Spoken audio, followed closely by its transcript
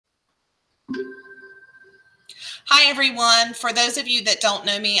Hi, everyone. For those of you that don't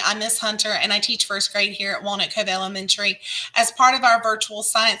know me, I'm Miss Hunter, and I teach first grade here at Walnut Cove Elementary. As part of our virtual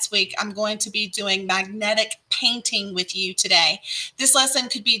science week, I'm going to be doing magnetic painting with you today. This lesson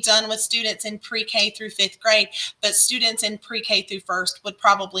could be done with students in pre-K through 5th grade, but students in pre-K through 1st would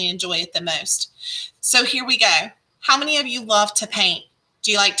probably enjoy it the most. So here we go. How many of you love to paint?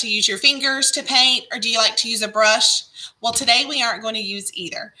 Do you like to use your fingers to paint, or do you like to use a brush? Well, today we aren't going to use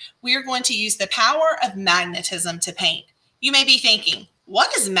either. We are going to use the power of magnetism to paint. You may be thinking,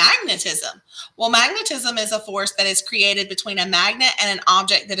 what is magnetism? Well, magnetism is a force that is created between a magnet and an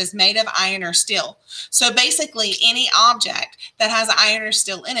object that is made of iron or steel. So basically, any object that has iron or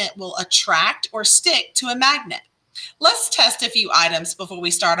steel in it will attract or stick to a magnet. Let's test a few items before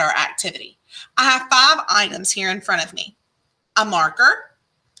we start our activity. I have 5 items here in front of me: a marker,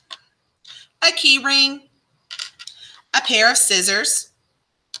 a key ring, a pair of scissors,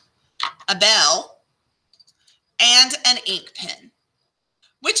 a bell, and an ink pen.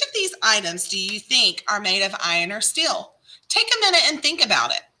 Which of these items do you think are made of iron or steel? Take a minute and think about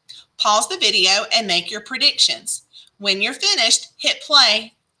it. Pause the video and make your predictions. When you're finished, hit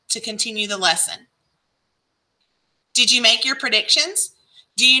play to continue the lesson. Did you make your predictions?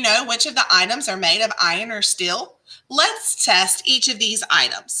 Do you know which of the items are made of iron or steel? Let's test each of these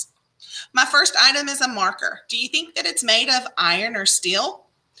items. My first item is a marker. Do you think that it's made of iron or steel?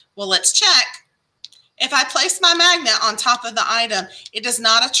 Well, let's check. If I place my magnet on top of the item, it does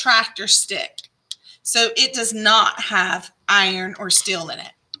not attract or stick. So it does not have iron or steel in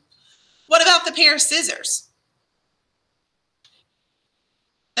it. What about the pair of scissors?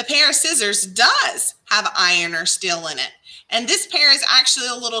 The pair of scissors does have iron or steel in it. And this pair is actually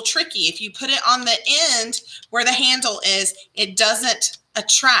a little tricky. If you put it on the end where the handle is, it doesn't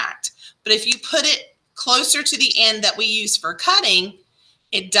attract. But if you put it closer to the end that we use for cutting,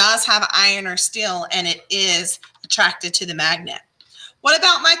 it does have iron or steel, and it is attracted to the magnet. What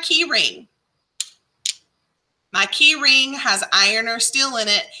about my key ring? My key ring has iron or steel in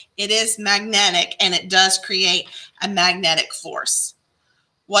it. It is magnetic, and it does create a magnetic force.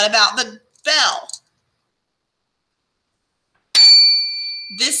 What about the bell?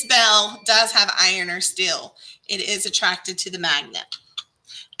 This bell does have iron or steel. It is attracted to the magnet.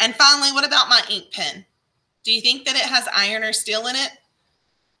 And finally, what about my ink pen? Do you think that it has iron or steel in it?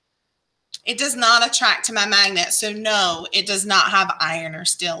 It does not attract to my magnet, so no, it does not have iron or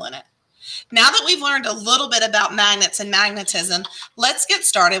steel in it. Now that we've learned a little bit about magnets and magnetism, let's get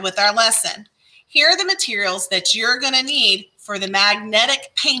started with our lesson. Here are the materials that you're going to need for the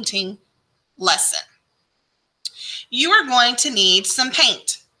magnetic painting lesson. You are going to need some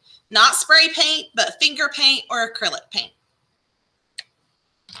paint, not spray paint, but finger paint or acrylic paint.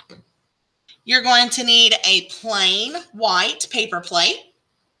 You're going to need a plain white paper plate.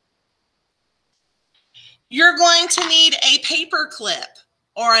 You're going to need a paper clip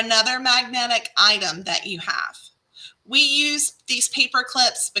or another magnetic item that you have. We use these paper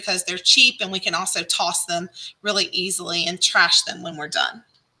clips because they're cheap, and we can also toss them really easily and trash them when we're done.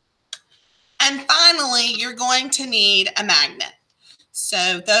 And finally, you're going to need a magnet.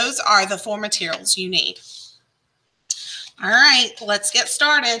 So those are the 4 materials you need. All right, let's get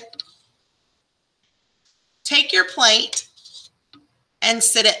started. Take your plate and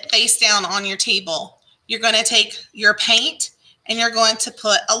sit it face down on your table. You're going to take your paint and you're going to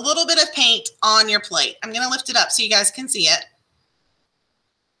put a little bit of paint on your plate. I'm going to lift it up so you guys can see it.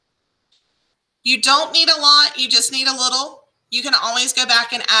 You don't need a lot, you just need a little. You can always go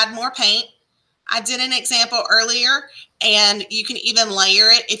back and add more paint. I did an example earlier, and you can even layer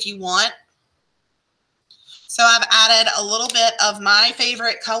it if you want. So I've added a little bit of my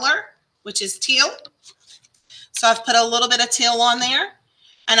favorite color, which is teal. So I've put a little bit of teal on there,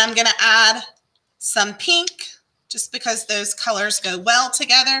 and I'm going to add some pink just because those colors go well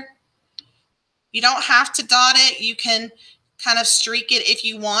together. You don't have to dot it. You can kind of streak it if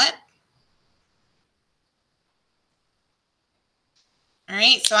you want. All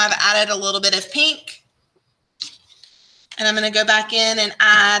right, so I've added a little bit of pink, and I'm going to go back in and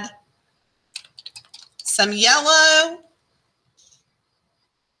add some yellow.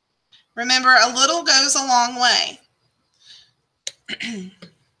 Remember, a little goes a long way.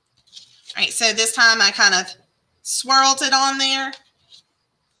 All right, so this time I kind of swirled it on there,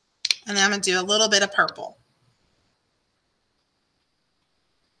 and then I'm going to do a little bit of purple.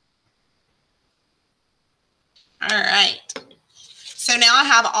 All right, so now I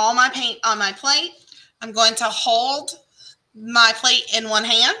have all my paint on my plate. I'm going to hold my plate in one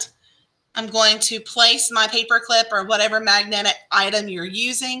hand. I'm going to place my paper clip or whatever magnetic item you're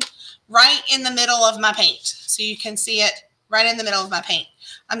using right in the middle of my paint. So you can see it right in the middle of my paint.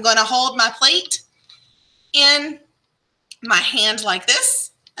 I'm going to hold my plate in my hand like this,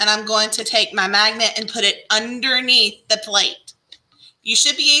 and I'm going to take my magnet and put it underneath the plate. You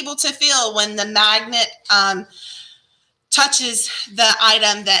should be able to feel when the magnet touches the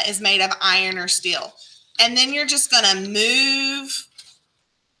item that is made of iron or steel. And then you're just going to move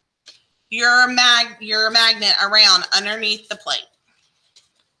your magnet around underneath the plate.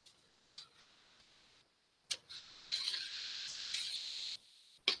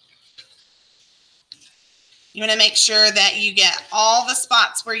 You want to make sure that you get all the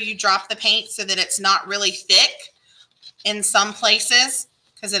spots where you drop the paint so that it's not really thick in some places,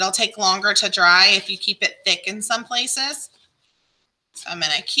 because it'll take longer to dry if you keep it thick in some places. So I'm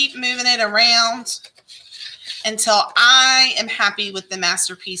going to keep moving it around until I am happy with the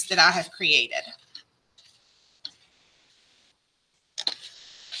masterpiece that I have created.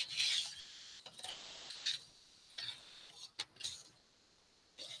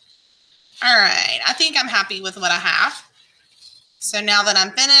 All right, I think I'm happy with what I have. So now that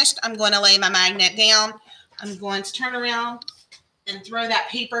I'm finished, I'm going to lay my magnet down. I'm going to turn around and throw that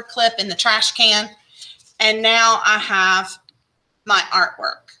paper clip in the trash can. And now I have my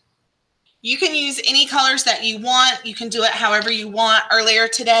artwork. You can use any colors that you want. You can do it however you want. Earlier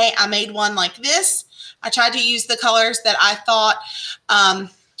today, I made one like this. I tried to use the colors that I thought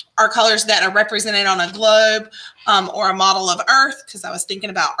are colors that are represented on a globe or a model of Earth, because I was thinking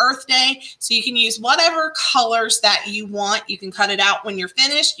about Earth Day. So you can use whatever colors that you want. You can cut it out when you're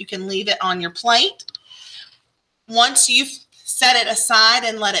finished. You can leave it on your plate. Once you've set it aside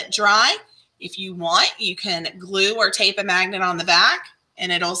and let it dry, if you want, you can glue or tape a magnet on the back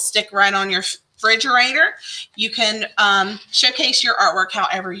and it'll stick right on your refrigerator. You can showcase your artwork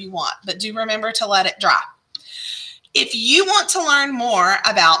however you want, but do remember to let it dry. If you want to learn more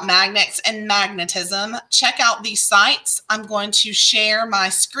about magnets and magnetism, check out these sites. I'm going to share my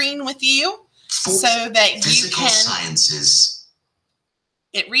screen with you so that you can... Sciences.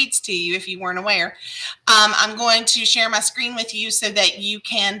 It reads to you if you weren't aware. I'm going to share my screen with you so that you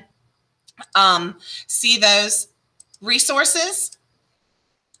can see those resources.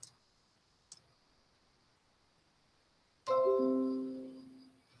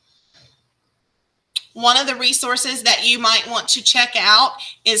 One of the resources that you might want to check out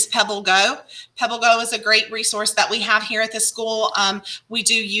is Pebble Go. Pebble Go is a great resource that we have here at the school. We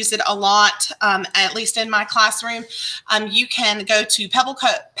do use it a lot, at least in my classroom. You can go to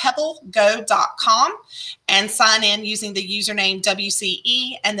pebblego.com and sign in using the username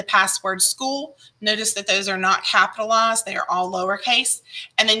WCE and the password school. Notice that those are not capitalized. They are all lowercase.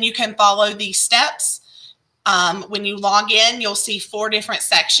 And then you can follow these steps. When you log in, you'll see 4 different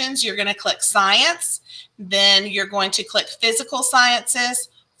sections. You're going to click science. Then you're going to click physical sciences,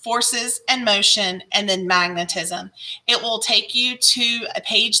 forces and motion, and then magnetism. It will take you to a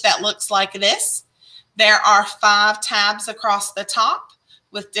page that looks like this. There are 5 tabs across the top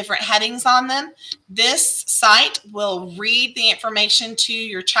with different headings on them. This site will read the information to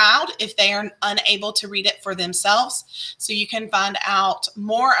your child if they are unable to read it for themselves. So you can find out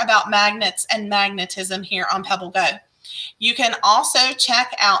more about magnets and magnetism here on Pebble Go. You can also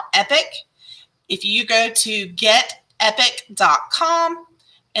check out Epic. If you go to getepic.com,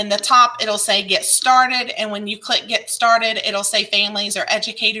 in the top, it'll say get started. And when you click get started, it'll say families or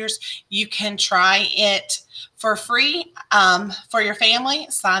educators. You can try it for free for your family.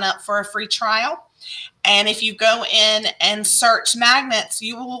 Sign up for a free trial. And if you go in and search magnets,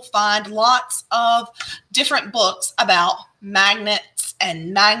 you will find lots of different books about magnets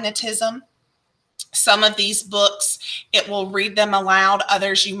and magnetism. Some of these books, it will read them aloud.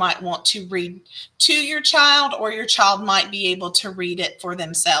 Others you might want to read to your child, or your child might be able to read it for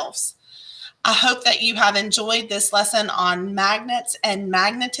themselves. I hope that you have enjoyed this lesson on magnets and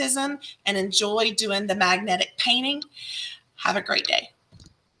magnetism and enjoy doing the magnetic painting. Have a great day.